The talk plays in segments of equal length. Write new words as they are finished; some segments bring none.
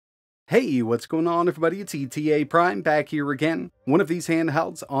Hey, what's going on everybody? It's ETAPRIME back here again. One of these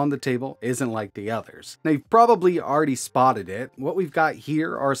handhelds on the table isn't like the others. Now you've probably already spotted it. What we've got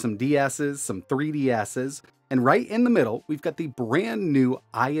here are some DSs, some 3DSs, and right in the middle, we've got the brand new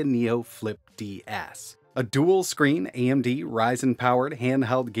AYANEO Flip DS. A dual screen AMD Ryzen powered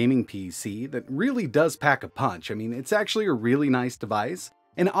handheld gaming PC that really does pack a punch. I mean, it's actually a really nice device.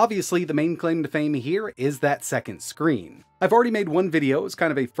 And obviously the main claim to fame here is that second screen. I've already made one video as kind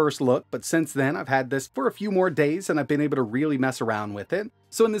of a first look, but since then I've had this for a few more days and I've been able to really mess around with it.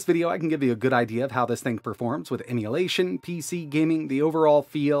 So in this video I can give you a good idea of how this thing performs with emulation, PC gaming, the overall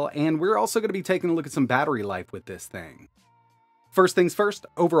feel, and we're also going to be taking a look at some battery life with this thing. First things first,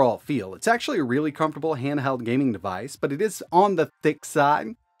 overall feel. It's actually a really comfortable handheld gaming device, but it is on the thick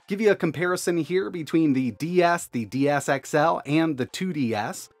side. Give you a comparison here between the DS, the DS XL, and the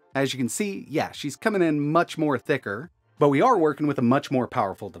 2DS. As you can see, yeah, she's coming in much more thicker, but we are working with a much more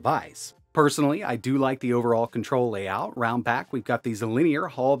powerful device. Personally, I do like the overall control layout. Round back, we've got these linear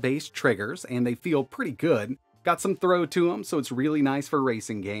Hall-based triggers, and they feel pretty good. Got some throw to them, so it's really nice for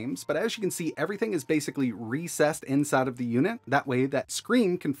racing games, but as you can see, everything is basically recessed inside of the unit. That way that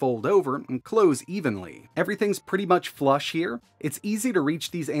screen can fold over and close evenly. Everything's pretty much flush here. It's easy to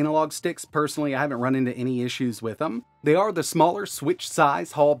reach these analog sticks. Personally, I haven't run into any issues with them. They are the smaller switch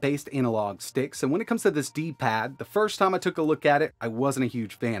size Hall-based analog sticks, and when it comes to this D-pad, the first time I took a look at it, I wasn't a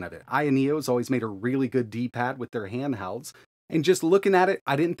huge fan of it. AYANEO's always made a really good D-pad with their handhelds. And just looking at it,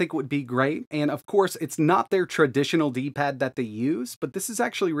 I didn't think it would be great. And of course, it's not their traditional D-pad that they use, but this is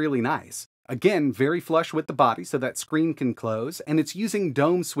actually really nice. Again, very flush with the body so that screen can close, and it's using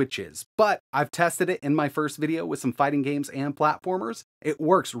dome switches. But I've tested it in my first video with some fighting games and platformers. It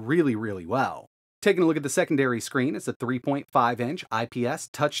works really, really well. Taking a look at the secondary screen, it's a 3.5-inch IPS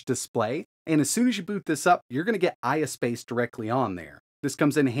touch display. And as soon as you boot this up, you're going to get ISpace directly on there. This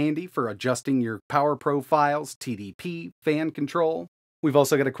comes in handy for adjusting your power profiles, TDP, fan control. We've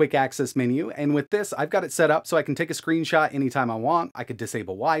also got a quick access menu, and with this, I've got it set up so I can take a screenshot anytime I want. I could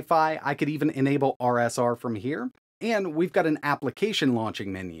disable Wi-Fi, I could even enable RSR from here, and we've got an application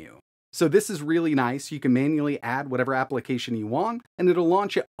launching menu. So this is really nice. You can manually add whatever application you want, and it'll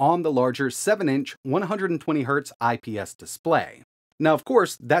launch it on the larger 7-inch 120Hz IPS display. Now, of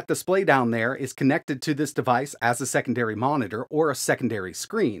course, that display down there is connected to this device as a secondary monitor or a secondary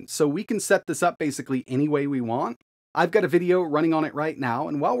screen, so we can set this up basically any way we want. I've got a video running on it right now,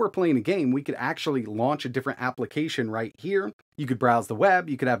 and while we're playing a game, we could actually launch a different application right here. You could browse the web,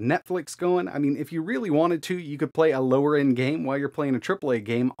 you could have Netflix going. I mean, if you really wanted to, you could play a lower-end game while you're playing a AAA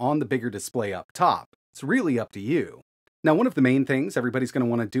game on the bigger display up top. It's really up to you. Now, one of the main things everybody's going to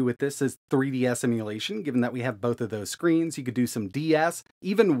want to do with this is 3DS emulation, given that we have both of those screens. You could do some DS,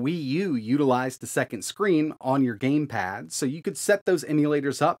 even Wii U utilized the second screen on your gamepad, so you could set those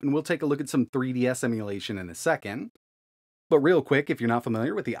emulators up, and we'll take a look at some 3DS emulation in a second. But real quick, if you're not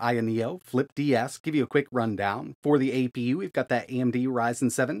familiar with the AYANEO Flip DS, give you a quick rundown. For the APU, we've got that AMD Ryzen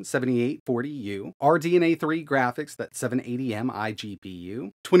 7 7840U, RDNA 3 graphics, that 780M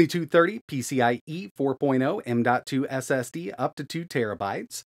iGPU, 2230 PCIe 4.0 M.2 SSD up to 2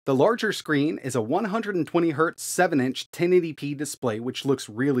 terabytes. The larger screen is a 120Hz 7-inch 1080p display, which looks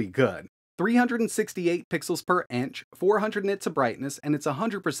really good. 368 pixels per inch, 400 nits of brightness, and it's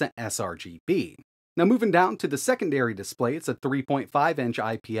 100% sRGB. Now moving down to the secondary display, it's a 3.5-inch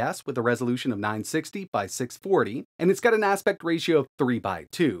IPS with a resolution of 960 by 640, and it's got an aspect ratio of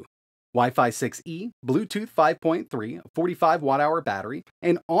 3:2. Wi-Fi 6E, Bluetooth 5.3, a 45 watt-hour battery,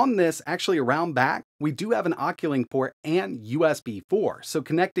 and on this, actually around back, we do have an Oculink port and USB 4, so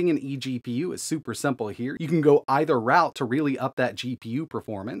connecting an eGPU is super simple here. You can go either route to really up that GPU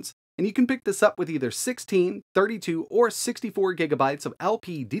performance. And you can pick this up with either 16, 32, or 64 gigabytes of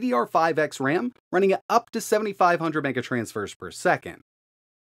LPDDR5X RAM, running at up to 7,500 megatransfers per second.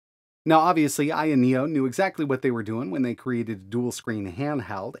 Now, obviously, AYANEO knew exactly what they were doing when they created a dual-screen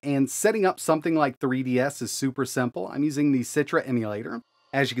handheld, and setting up something like 3DS is super simple. I'm using the Citra emulator.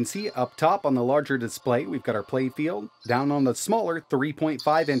 As you can see, up top on the larger display, we've got our playfield. Down on the smaller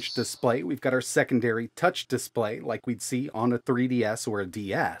 3.5-inch display, we've got our secondary touch display like we'd see on a 3DS or a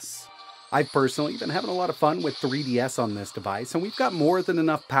DS. I've personally been having a lot of fun with 3DS on this device, and we've got more than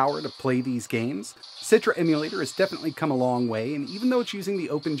enough power to play these games. Citra emulator has definitely come a long way, and even though it's using the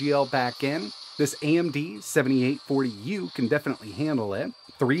OpenGL backend, this AMD 7840U can definitely handle it.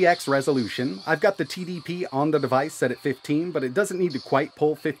 3x resolution. I've got the TDP on the device set at 15, but it doesn't need to quite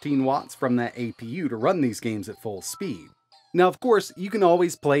pull 15 watts from that APU to run these games at full speed. Now, of course, you can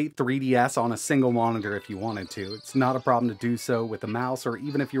always play 3DS on a single monitor if you wanted to. It's not a problem to do so with a mouse, or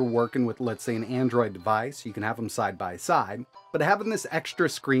even if you're working with, let's say, an Android device, you can have them side by side. But having this extra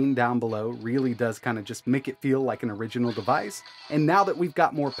screen down below really does kind of just make it feel like an original device. And now that we've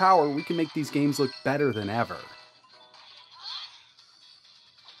got more power, we can make these games look better than ever.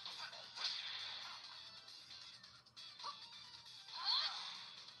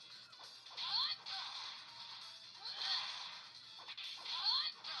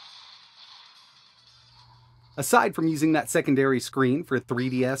 Aside from using that secondary screen for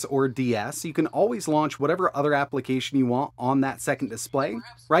 3DS or DS, you can always launch whatever other application you want on that second display.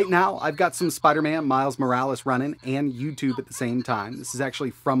 Right now, I've got some Spider-Man Miles Morales running and YouTube at the same time. This is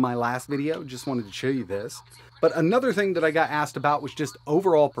actually from my last video, just wanted to show you this. But another thing that I got asked about was just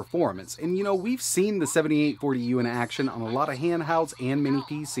overall performance. And you know, we've seen the 7840U in action on a lot of handhelds and mini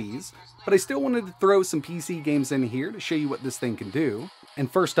PCs, but I still wanted to throw some PC games in here to show you what this thing can do. And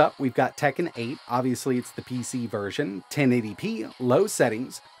first up, we've got Tekken 8. Obviously, it's the PC version, 1080p, low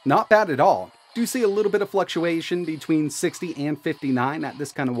settings, not bad at all. Do see a little bit of fluctuation between 60 and 59 at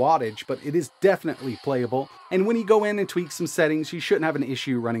this kind of wattage, but it is definitely playable. And when you go in and tweak some settings, you shouldn't have an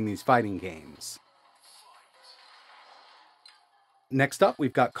issue running these fighting games. Next up,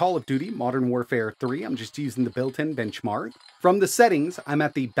 we've got Call of Duty Modern Warfare 3. I'm just using the built-in benchmark. From the settings, I'm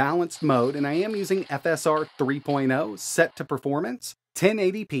at the balanced mode, and I am using FSR 3.0 set to performance,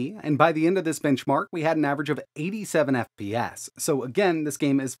 1080p, and by the end of this benchmark, we had an average of 87 FPS. So again, this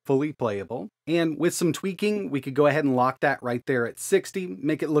game is fully playable. And with some tweaking, we could go ahead and lock that right there at 60,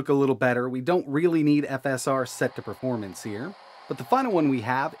 make it look a little better. We don't really need FSR set to performance here. But the final one we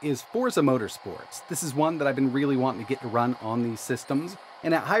have is Forza Motorsports. This is one that I've been really wanting to get to run on these systems.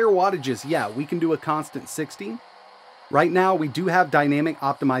 And at higher wattages, yeah, we can do a constant 60. Right now, we do have dynamic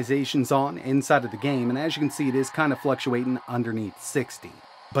optimizations on inside of the game, and as you can see, it is kind of fluctuating underneath 60.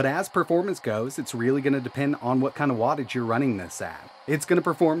 But as performance goes, it's really going to depend on what kind of wattage you're running this at. It's going to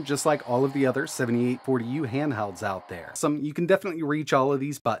perform just like all of the other 7840U handhelds out there. You can definitely reach all of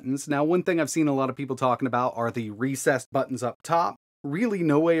these buttons. Now, one thing I've seen a lot of people talking about are the recessed buttons up top. Really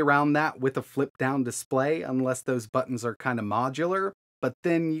no way around that with a flip down display unless those buttons are kind of modular, but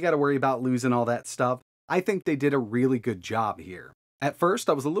then you got to worry about losing all that stuff. I think they did a really good job here. At first,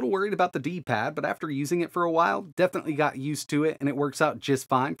 I was a little worried about the D-pad, but after using it for a while, definitely got used to it, and it works out just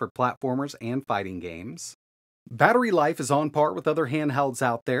fine for platformers and fighting games. Battery life is on par with other handhelds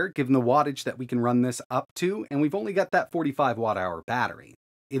out there, given the wattage that we can run this up to, and we've only got that 45 watt-hour battery.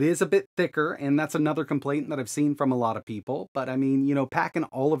 It is a bit thicker, and that's another complaint that I've seen from a lot of people, but I mean, you know, packing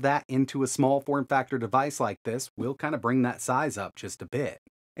all of that into a small form factor device like this will kind of bring that size up just a bit.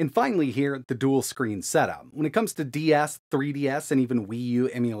 And finally here, the dual screen setup. When it comes to DS, 3DS, and even Wii U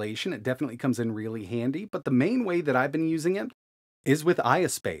emulation, it definitely comes in really handy, but the main way that I've been using it is with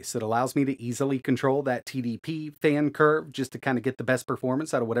ISpace. It allows me to easily control that TDP fan curve just to kind of get the best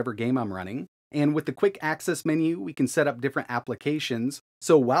performance out of whatever game I'm running. And with the quick access menu, we can set up different applications.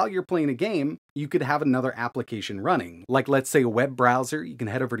 So while you're playing a game, you could have another application running. Like let's say a web browser, you can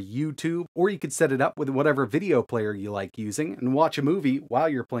head over to YouTube, or you could set it up with whatever video player you like using and watch a movie while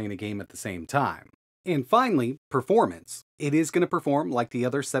you're playing a game at the same time. And finally, performance. It is going to perform like the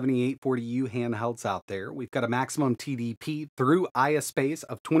other 7840U handhelds out there. We've got a maximum TDP through ISpace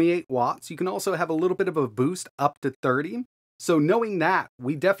of 28 watts. You can also have a little bit of a boost up to 30. So knowing that,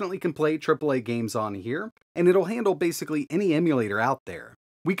 we definitely can play AAA games on here, and it'll handle basically any emulator out there.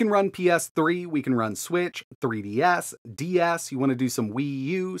 We can run PS3, we can run Switch, 3DS, DS, you want to do some Wii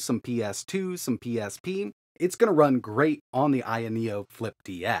U, some PS2, some PSP. It's going to run great on the AYANEO Flip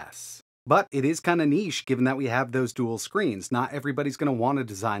DS. But it is kind of niche given that we have those dual screens. Not everybody's going to want a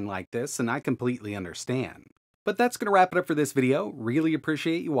design like this, and I completely understand. But that's going to wrap it up for this video. Really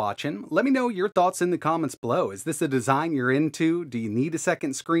appreciate you watching. Let me know your thoughts in the comments below. Is this a design you're into? Do you need a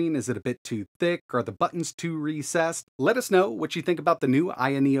second screen? Is it a bit too thick? Are the buttons too recessed? Let us know what you think about the new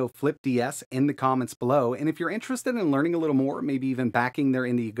AYANEO Flip DS in the comments below. And if you're interested in learning a little more, maybe even backing their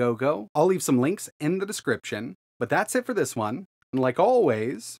Indiegogo, I'll leave some links in the description. But that's it for this one. And like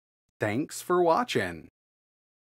always, thanks for watching.